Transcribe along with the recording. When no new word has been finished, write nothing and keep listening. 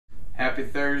Happy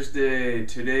Thursday.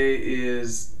 Today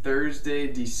is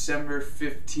Thursday, December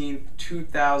 15th,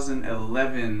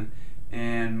 2011,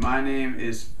 and my name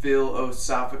is Phil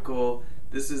Osophical.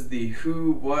 This is the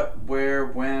who, what, where,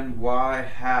 when, why,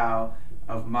 how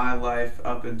of my life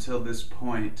up until this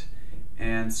point.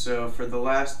 And so for the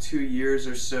last 2 years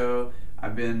or so,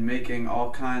 I've been making all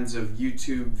kinds of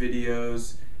YouTube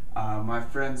videos. My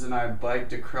friends and I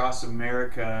biked across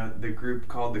America, the group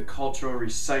called the Cultural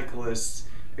Recyclists,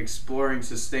 exploring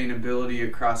sustainability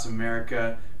across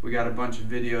America. We got a bunch of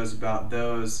videos about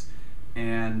those.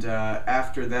 And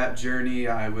after that journey,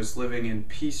 I was living in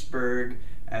Peaceburgh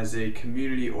as a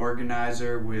community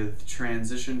organizer with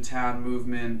Transition Town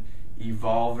Movement,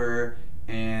 Evolver,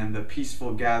 and the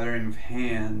Peaceful Gathering of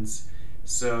Hands.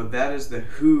 So that is the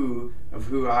who of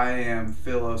who I am,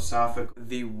 Phil Osophical.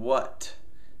 The what.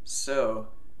 So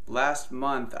last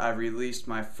month I released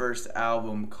my first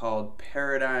album called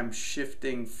Paradigm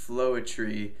Shifting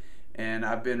Flowetry, and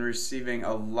I've been receiving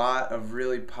a lot of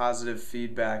really positive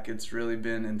feedback. It's really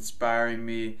been inspiring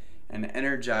me and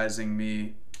energizing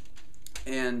me.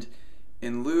 And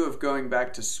in lieu of going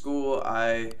back to school,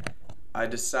 I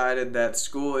decided that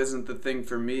school isn't the thing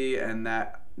for me, and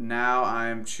that now I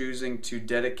am choosing to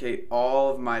dedicate all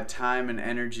of my time and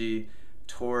energy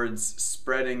towards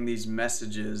spreading these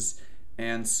messages.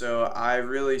 And so I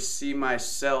really see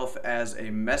myself as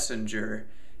a messenger.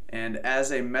 And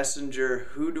as a messenger,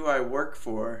 who do I work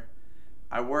for?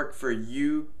 I work for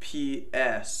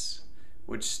U.P.S,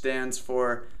 which stands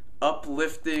for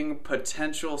Uplifting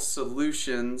Potential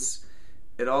Solutions.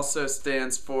 It also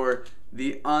stands for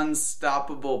the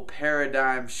Unstoppable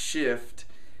Paradigm Shift.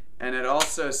 And it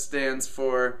also stands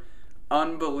for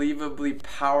Unbelievably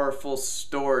Powerful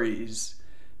Stories.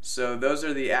 So those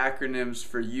are the acronyms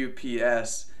for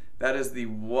U.P.S. That is the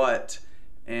what,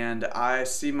 and I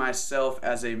see myself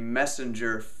as a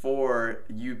messenger for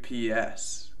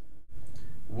U.P.S.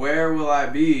 Where will I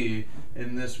be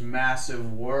in this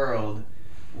massive world?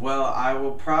 Well, I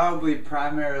will probably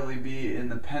primarily be in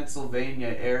the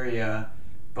Pennsylvania area,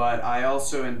 but I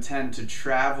also intend to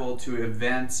travel to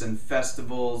events and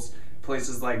festivals,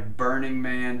 places like Burning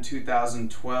Man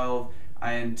 2012.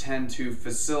 I intend to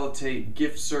facilitate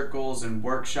gift circles and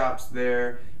workshops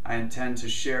there. I intend to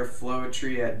share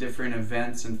flowetry at different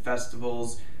events and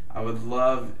festivals. I would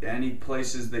love any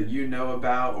places that you know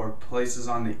about or places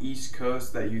on the East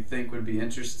Coast that you think would be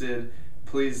interested.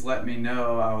 Please let me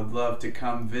know. I would love to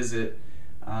come visit.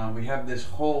 We have this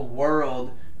whole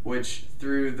world, which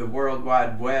through the World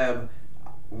Wide Web,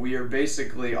 we are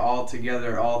basically all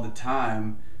together all the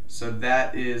time. So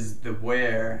that is the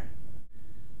where.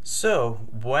 So,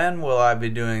 when will I be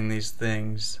doing these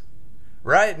things?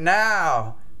 Right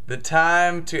now! The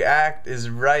time to act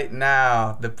is right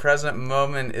now. The present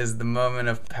moment is the moment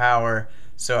of power.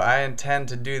 So I intend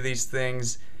to do these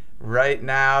things right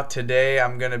now. Today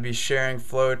I'm going to be sharing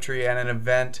flowetry at an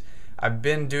event. I've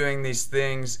been doing these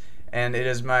things, and it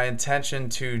is my intention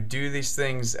to do these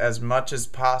things as much as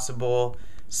possible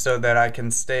so that I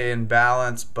can stay in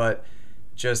balance, but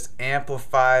just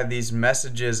amplify these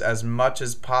messages as much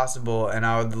as possible. And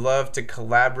I would love to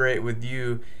collaborate with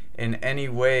you in any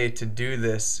way to do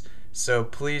this. So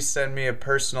please send me a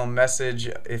personal message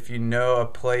if you know a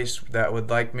place that would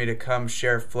like me to come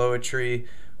share flowetry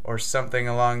or something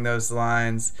along those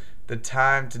lines. The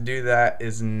time to do that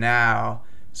is now.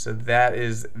 So that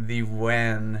is the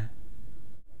when.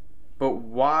 But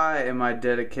why am I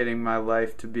dedicating my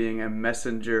life to being a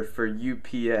messenger for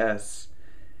U.P.S?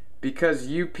 Because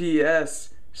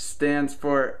U.P.S stands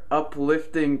for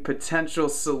Uplifting Potential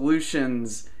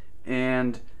Solutions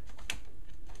and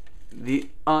the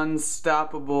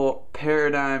Unstoppable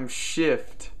Paradigm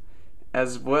Shift,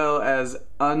 as well as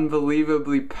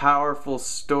Unbelievably Powerful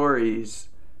Stories.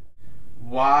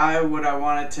 Why would I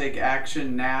want to take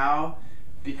action now?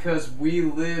 Because we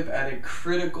live at a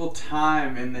critical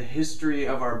time in the history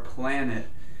of our planet.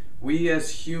 We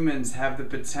as humans have the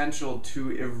potential to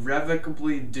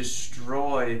irrevocably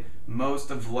destroy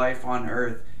most of life on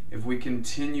Earth if we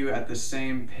continue at the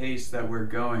same pace that we're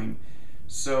going.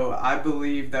 So I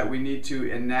believe that we need to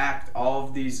enact all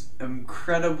of these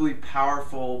incredibly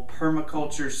powerful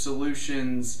permaculture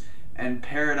solutions and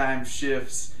paradigm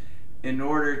shifts in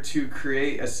order to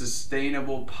create a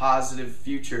sustainable, positive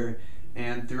future.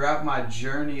 And throughout my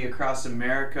journey across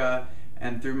America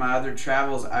and through my other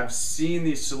travels, I've seen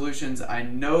these solutions. I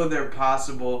know they're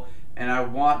possible, and I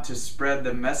want to spread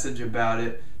the message about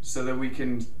it so that we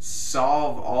can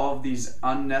solve all of these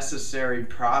unnecessary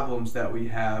problems that we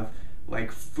have,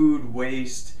 like food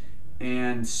waste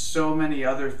and so many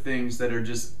other things that are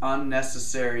just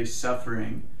unnecessary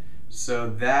suffering. So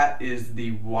that is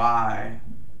the why.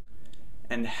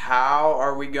 And how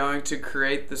are we going to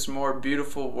create this more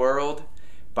beautiful world?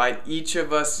 By each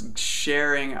of us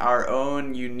sharing our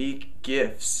own unique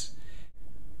gifts.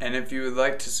 And if you would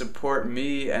like to support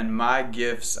me and my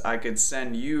gifts, I could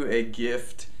send you a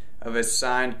gift of a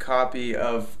signed copy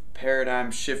of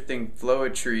Paradigm Shifting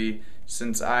Flowetry,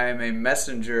 since I am a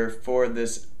messenger for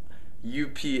this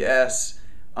U.P.S.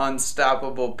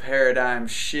 Unstoppable Paradigm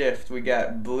Shift. We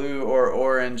got blue or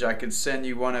orange. I could send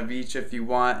you one of each if you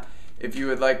want. If you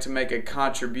would like to make a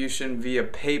contribution via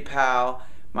PayPal,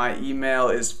 my email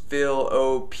is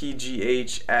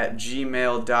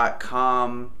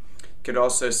philopgh@gmail.com. You could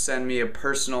also send me a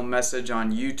personal message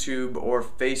on YouTube or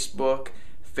Facebook,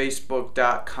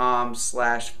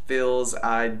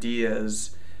 facebook.com/philsideas.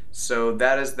 So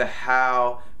that is the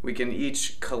how. We can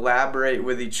each collaborate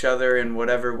with each other in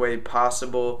whatever way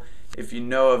possible. If you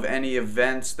know of any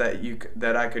events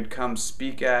that I could come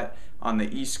speak at on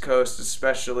the East Coast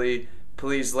especially,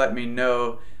 please let me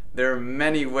know. There are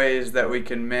many ways that we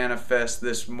can manifest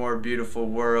this more beautiful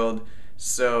world.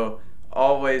 So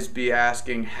always be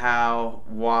asking how,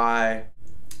 why.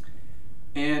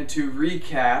 And to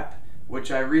recap, which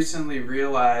I recently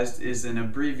realized is an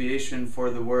abbreviation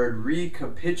for the word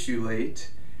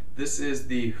recapitulate. This is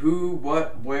the who,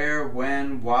 what, where,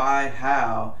 when, why,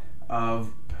 how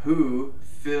of who,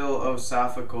 Phil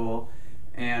Osophical,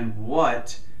 and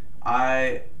what.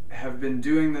 I have been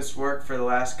doing this work for the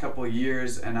last couple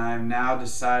years, and I am now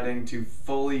deciding to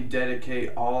fully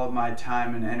dedicate all of my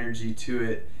time and energy to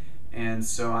it. And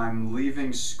so I'm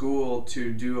leaving school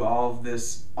to do all of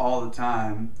this all the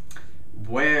time.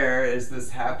 Where is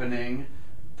this happening?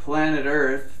 Planet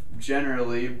Earth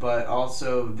generally, but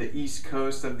also the East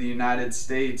Coast of the United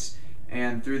States,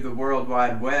 and through the World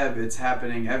Wide Web, it's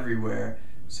happening everywhere.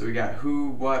 So we got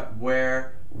who, what,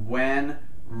 where, when.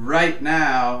 Right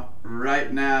now,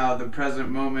 the present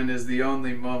moment is the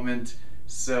only moment,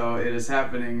 so it is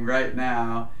happening right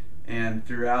now and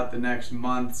throughout the next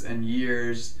months and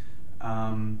years.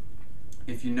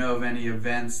 If you know of any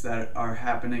events that are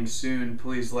happening soon,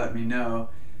 please let me know.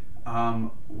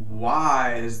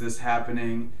 Why is this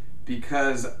happening?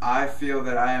 Because I feel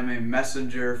that I am a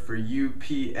messenger for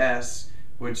U.P.S,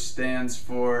 which stands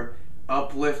for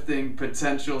Uplifting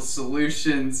Potential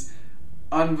Solutions,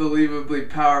 Unbelievably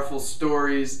Powerful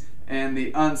Stories, and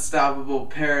the Unstoppable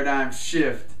Paradigm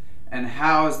Shift. And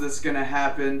how is this going to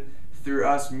happen? Through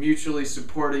us mutually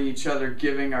supporting each other,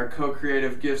 giving our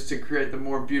co-creative gifts to create the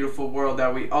more beautiful world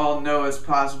that we all know is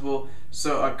possible.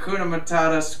 So Akuna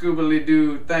Matata, Scoobly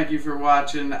Doo, thank you for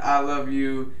watching. I love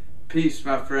you. Peace,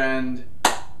 my friend.